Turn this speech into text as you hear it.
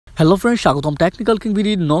Hello friends, স্বাগতম technical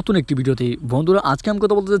কিংবিডির নতুন একটি ভিডিওতে। বন্ধুরা, আজকে আমি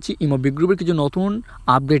কথা বলতে যাচ্ছি ইমো বিগ গ্রুপের কিছু নতুন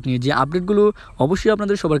আপডেট নিয়ে, যে আপডেটগুলো অবশ্যই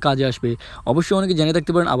আপনাদের সবার কাজে আসবে। অবশ্যই অনেকে জেনে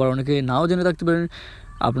থাকতে পারেন, আবার অনেকে নাও জেনে থাকতে পারেন।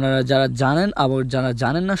 আপনারা যারা জানেন আবার যারা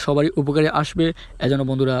জানেন না সবারই উপকারে আসবে। এজন্য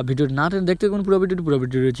বন্ধুরা ভিডিওটি না টেনে দেখতে থাকুন পুরো ভিডিওটি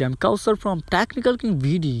রয়েছে। আমি কাউসার ফ্রম টেকনিক্যাল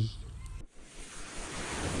কিংবিডি।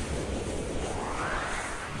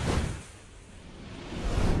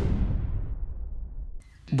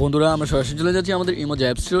 বন্ধুরা, আমরা সরাসরি চলে যাচ্ছি আমাদের ইমো যে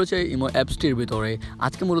অ্যাপসটি রয়েছে ইমো অ্যাপসটির ভিতরে।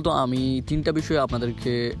 আজকে মূলত আমি তিনটা বিষয়ে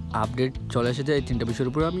আপনাদেরকে আপডেট চলে এসেছে। এই তিনটা বিষয়ের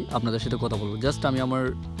উপরে আমি আপনাদের সাথে কথা বলবো। জাস্ট আমি আমার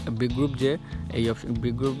বিগ গ্রুপ যে এই অপশন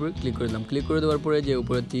বিগ গ্রুপে ক্লিক করে দিলাম। ক্লিক করে দেওয়ার পরে যে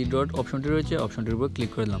উপরে 3 ডট অপশনটি রয়েছে অপশনটির উপর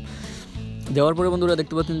ক্লিক করে দিলাম। দেওয়ার পরে বন্ধুরা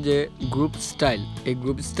দেখতে পাচ্ছেন যে গ্রুপ স্টাইল, এই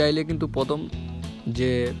গ্রুপ স্টাইলে কিন্তু প্রথম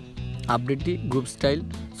যে আপডেটটি গ্রুপ স্টাইল।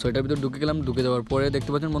 সো এটার ভিতরে ঢুকে গেলাম। ঢুকে দেওয়ার পরে দেখতে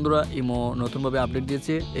পাচ্ছেন বন্ধুরা ইমো নতুনভাবে আপডেট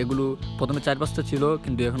দিয়েছে। এগুলো প্রথমে 4-5টা ছিল,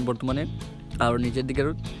 কিন্তু এখন বর্তমানে আরও নিচের দিকে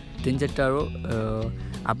আরও 3-4টা আরও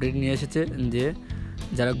আপডেট নিয়ে এসেছে, যে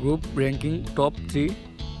যারা গ্রুপ র্যাঙ্কিং টপ 3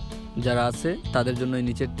 যারা আছে তাদের জন্য এই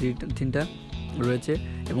নিচের 3টা রয়েছে,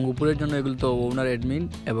 এবং উপরের জন্য এগুলো তো ওনার অ্যাডমিন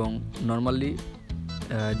এবং নর্মালি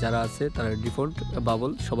যারা আছে তারা ডিফল্ট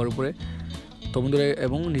বাবল সবার উপরে। তো বন্ধুরা,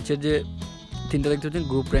 এবং নিচের যে 3টা দেখতে পাচ্ছেন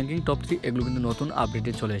গ্রুপ র্যাঙ্কিং টপ 3, এগুলো কিন্তু নতুন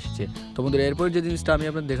আপডেটে চলে এসেছে। তো বন্ধুরা, এরপর যে জিনিসটা আমি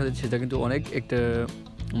আপনাদের দেখা যাচ্ছে সেটা কিন্তু অনেক একটা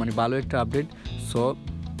ভালো একটা আপডেট। সো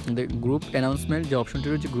গ্রুপ অ্যানাউন্সমেন্ট যে অপশনটি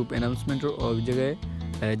রয়েছে, গ্রুপ অ্যানাউন্সমেন্টের ওই জায়গায়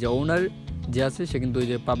যে ওনার যে আছে সে কিন্তু ওই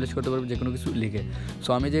যে পাবলিশ করতে পারবে যে কোনো কিছু লিখে। সো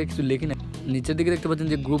আমি যে কিছু লিখি না, নিচের দিকে দেখতে পাচ্ছেন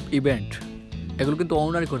যে গ্রুপ ইভেন্ট, এগুলো কিন্তু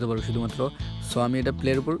ওনারই করতে পারবে শুধুমাত্র। সো আমি এটা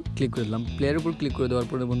প্লেয়ের উপর ক্লিক করে দিলাম। প্লেয়ের উপর ক্লিক করে দেওয়ার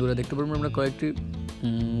পরে বন্ধুরা দেখতে পারবেন আমরা কয়েকটি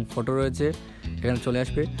ফটো রয়েছে এখানে চলে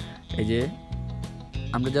আসবে। এই যে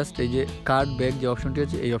আমরা জাস্ট এই যে কার্ড ব্যাক যে অপশনটি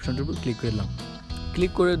আছে এই অপশনটির উপর ক্লিক করে দিলাম।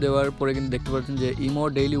 ক্লিক করে দেওয়ার পরে কিন্তু দেখতে পাচ্ছেন যে ইমো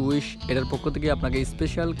ডেইলি উইশ এটার পক্ষ থেকে আপনাকে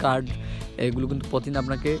স্পেশাল কার্ড, এগুলো কিন্তু প্রতিদিন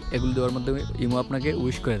আপনাকে এগুলো দেওয়ার মাধ্যমে ইমো আপনাকে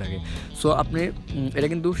উইশ করে থাকে। সো আপনি এটা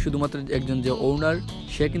কিন্তু শুধুমাত্র একজন যে ওনার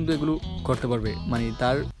সে কিন্তু এগুলো করতে পারবে,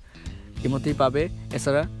 তার ইমোতেই পাবে,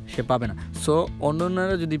 এছাড়া সে পাবে না। সো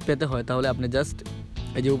অন্যান্যরা যদি পেতে হয় তাহলে আপনি জাস্ট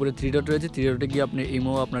এই যে উপরে 3 ডট রয়েছে 3 ডটে গিয়ে আপনি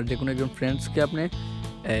ইমো আপনার যে কোনো একজন ফ্রেন্ডসকে আপনি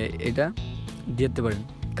এটা দিয়ে দিতে পারেন।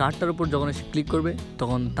 কার্ডটার উপর যখন এসে ক্লিক করবে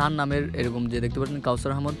তখন তার নামের এরকম যে দেখতে পাচ্ছেন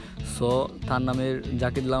কাউসার আহমদ, সো তার নামের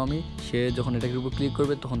যাকে দিলাম আমি, সে যখন এটার উপর ক্লিক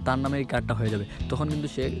করবে তখন তার নামের এই কার্ডটা হয়ে যাবে। তখন কিন্তু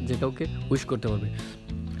সে যে কাউকে উইশ করতে পারবে।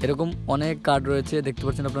 এরকম অনেক কার্ড রয়েছে দেখতে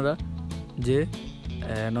পাচ্ছেন আপনারা, যে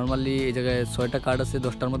নর্মালি এই জায়গায় 6টা কার্ড আছে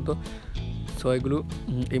 10টার মতো। সো এগুলো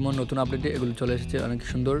এমন নতুন আপডেটে এগুলো চলে এসেছে, অনেক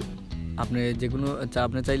সুন্দর। আপনি যে কোনো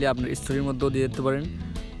আপনি চাইলে আপনার স্টোরির মধ্যেও দিয়ে দিতে পারেন,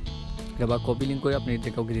 বা কপি লিঙ্ক করে আপনি যে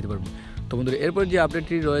কাউকে দিতে পারবেন। তো বন্ধুরা, এরপর যে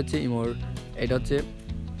আপডেটটি রয়েছে ইমোর,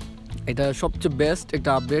 এটা সবচেয়ে বেস্ট একটা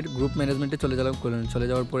আপডেট। গ্রুপ ম্যানেজমেন্টে চলে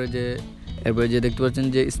যাওয়ার পরে যে এরপরে যে দেখতে পাচ্ছেন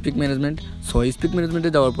যে স্পিক ম্যানেজমেন্ট। সো স্পিক ম্যানেজমেন্টে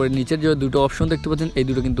যাওয়ার পরে নিচের যে দুটো অপশন দেখতে পাচ্ছেন এই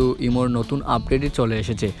দুটো কিন্তু ইমোর নতুন আপডেটে চলে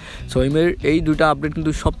এসেছে। সো ইমোর এই দুটো আপডেট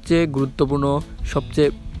কিন্তু সবচেয়ে গুরুত্বপূর্ণ, সবচেয়ে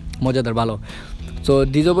মজাদার, ভালো। সো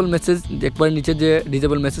ডিজেবল মেসেজ, একবার নিচে যে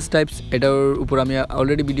ডিজেবল মেসেজ টাইপস, এটার উপর আমি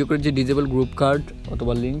অলরেডি ভিডিও করেছি। ডিজেবল গ্রুপ কার্ড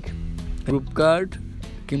অথবা লিঙ্ক, গ্রুপ কার্ড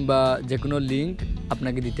কিংবা যে কোনো লিঙ্ক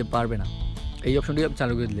আপনাকে দিতে পারবে না এই অপশনটি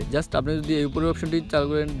চালু করে দিলে। জাস্ট আপনি যদি এই উপরের অপশনটি চালু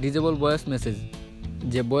করেন, ডিজেবল ভয়েস মেসেজ,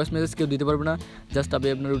 যে ভয়েস মেসেজ কেউ দিতে পারবে না। জাস্ট আপনি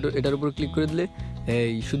আপনার এটার উপর ক্লিক করে দিলে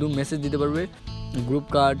এই শুধু মেসেজ দিতে পারবে, গ্রুপ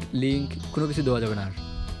কার্ড লিঙ্ক কোনো কিছু দেওয়া যাবে না। আর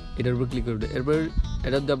এটার উপর ক্লিক করবে। এরপর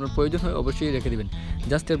এটা যদি আপনার প্রয়োজন হয় অবশ্যই রেখে দেবেন।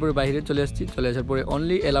 জাস্ট এরপরে বাইরে চলে আসার পরে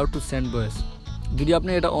only allowed to send voice, যদি আপনি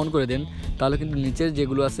এটা অন করে দেন তাহলে কিন্তু নিচের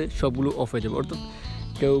যেগুলো আছে সবগুলো অফ হয়ে যাবে। অর্থাৎ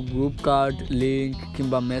কেউ গ্রুপ কার্ড লিঙ্ক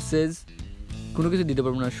কিংবা মেসেজ কোনো কিছু দিতে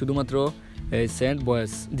পারবে না, শুধুমাত্র এই সেন্ড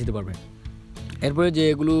ভয়েস দিতে পারবে। এরপরে যে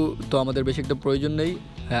এগুলো তো আমাদের বেশি একটা প্রয়োজন নেই,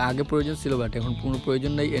 আগে প্রয়োজন ছিল বাট এখন কোনো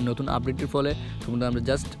প্রয়োজন নেই এই নতুন আপডেটের ফলে। তো বন্ধুরা, আমরা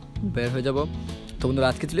জাস্ট বের হয়ে যাব। তো বন্ধুরা,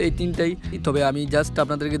 আজকে ছিল এই 3টাই। তবে আমি জাস্ট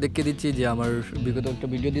আপনাদেরকে দেখিয়ে দিচ্ছি যে আমার বিগত একটা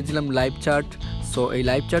ভিডিও দিয়েছিলাম লাইভ চ্যাট। সো এই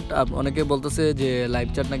লাইভ চ্যাট অনেকে বলতেছে যে লাইভ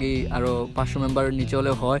চ্যাট নাকি আরও 500 মেম্বার নিচে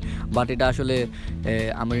হলে হয়, বাট এটা আসলে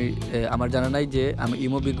আমার জানা নাই। যে আমি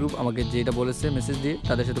ইমো বিগ গ্রুপ আমাকে যেটা বলেছে মেসেজ দিয়ে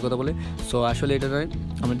তাদের সাথে কথা বলে, সো আসলে এটা নয়।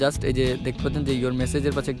 আমরা জাস্ট এই যে দেখতে পাচ্ছেন যে ইয়োর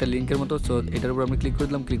মেসেজের পাশে একটা লিঙ্কের মতো, সো এটার উপর আমি ক্লিক করে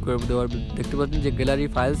দিলাম। ক্লিক করে দেওয়ার দেখতে পাচ্ছেন যে গ্যালারি,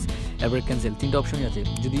 ফাইলস, এরপর ক্যান্সেল, 3টা অপশনই আছে।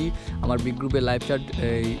 যদি আমার বিগ গ্রুপে লাইভ চ্যাট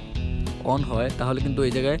অন হয় তাহলে কিন্তু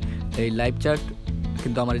এই জায়গায় এই লাইভ চ্যাট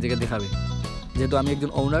কিন্তু আমার এই জায়গায় দেখাবে, যেহেতু আমি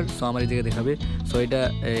একজন ওনার। সো আমার এই জায়গায় দেখাবে। সো এটা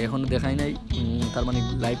এখনও দেখাই নাই, তার মানে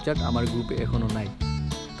লাইভ চ্যাট আমার গ্রুপে এখনও নাই।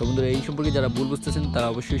 তো বন্ধুরা, এই সম্পর্কে যারা ভুল বুঝতেছেন তারা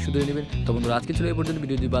অবশ্যই শুধরে নেবেন। তো বন্ধুরা, আজকে ছিল এই পর্যন্ত।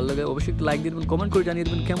 ভিডিও যদি ভালো লাগে অবশ্যই একটু লাইক দিয়ে দেবেন, কমেন্ট করে জানিয়ে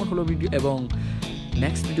দেবেন কেমন হলো ভিডিও, এবং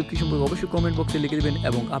নেক্সট ভিডিও কী সম্পর্কে অবশ্যই কমেন্ট বক্সে লিখে দেবেন।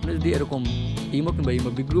 এবং আপনি যদি এরকম ইমো কিংবা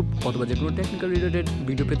ইমো বিগ গ্রুপ অথবা যে কোনো টেকনিক্যাল রিলেটেড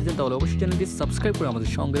ভিডিও পেতে চান তাহলে অবশ্যই চ্যানেলটি সাবস্ক্রাইব করে আমাদের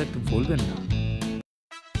সঙ্গে রাখতে ভুলবেন না।